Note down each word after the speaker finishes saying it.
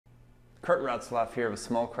Kurt Ratzlaff here with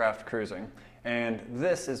Small Craft Cruising, and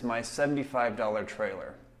this is my $75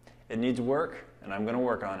 trailer. It needs work, and I'm going to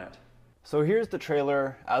work on it. So here's the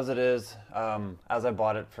trailer as it is, as I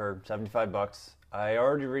bought it for 75 bucks. I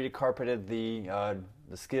already re-carpeted the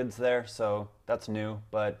skids there, so that's new,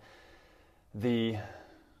 but the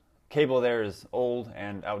cable there is old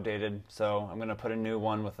and outdated, so I'm going to put a new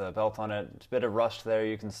one with a belt on it. It's a bit of rust there,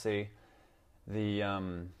 you can see. The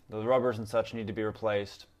rubbers and such need to be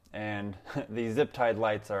replaced, and the zip-tied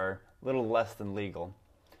lights are a little less than legal.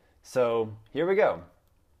 So here we go.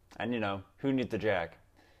 And you know, who needs the jack?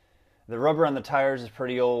 The rubber on the tires is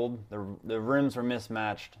pretty old. The rims were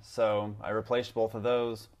mismatched, so I replaced both of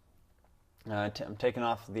those. I'm taking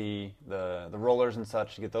off the rollers and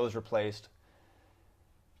such to get those replaced,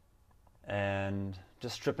 and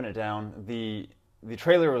just stripping it down. The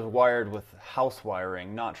trailer was wired with house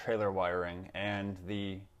wiring, not trailer wiring, and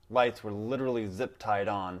the lights were literally zip tied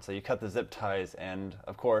on. So you cut the zip ties, and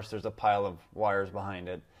of course there's a pile of wires behind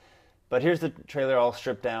it. But here's the trailer all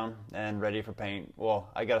stripped down and ready for paint. Well,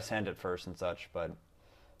 I gotta sand it first and such, but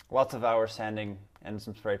lots of hours sanding and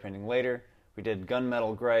some spray painting later. We did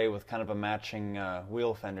gunmetal gray with kind of a matching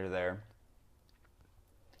wheel fender there.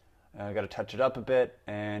 I gotta touch it up a bit,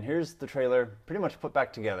 and here's the trailer pretty much put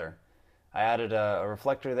back together. I added a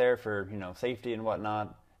reflector there for, you know, safety and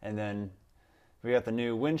whatnot, and then we got the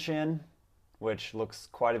new winch in, which looks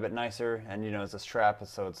quite a bit nicer, and you know, it's a strap,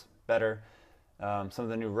 so it's better. Some of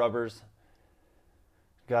the new rubbers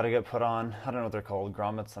got to get put on. I don't know what they're called,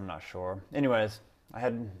 grommets, I'm not sure. Anyways, I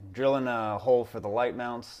had drilling a hole for the light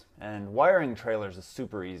mounts, and wiring trailers is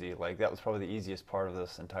super easy. Like, that was probably the easiest part of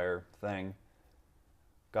this entire thing.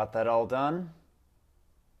 Got that all done,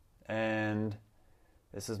 and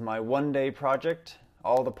this is my one-day project.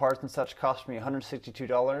 All the parts and such cost me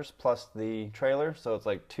 $162 plus the trailer, so it's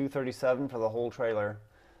like $237 for the whole trailer.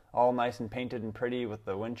 All nice and painted and pretty with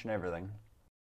the winch and everything.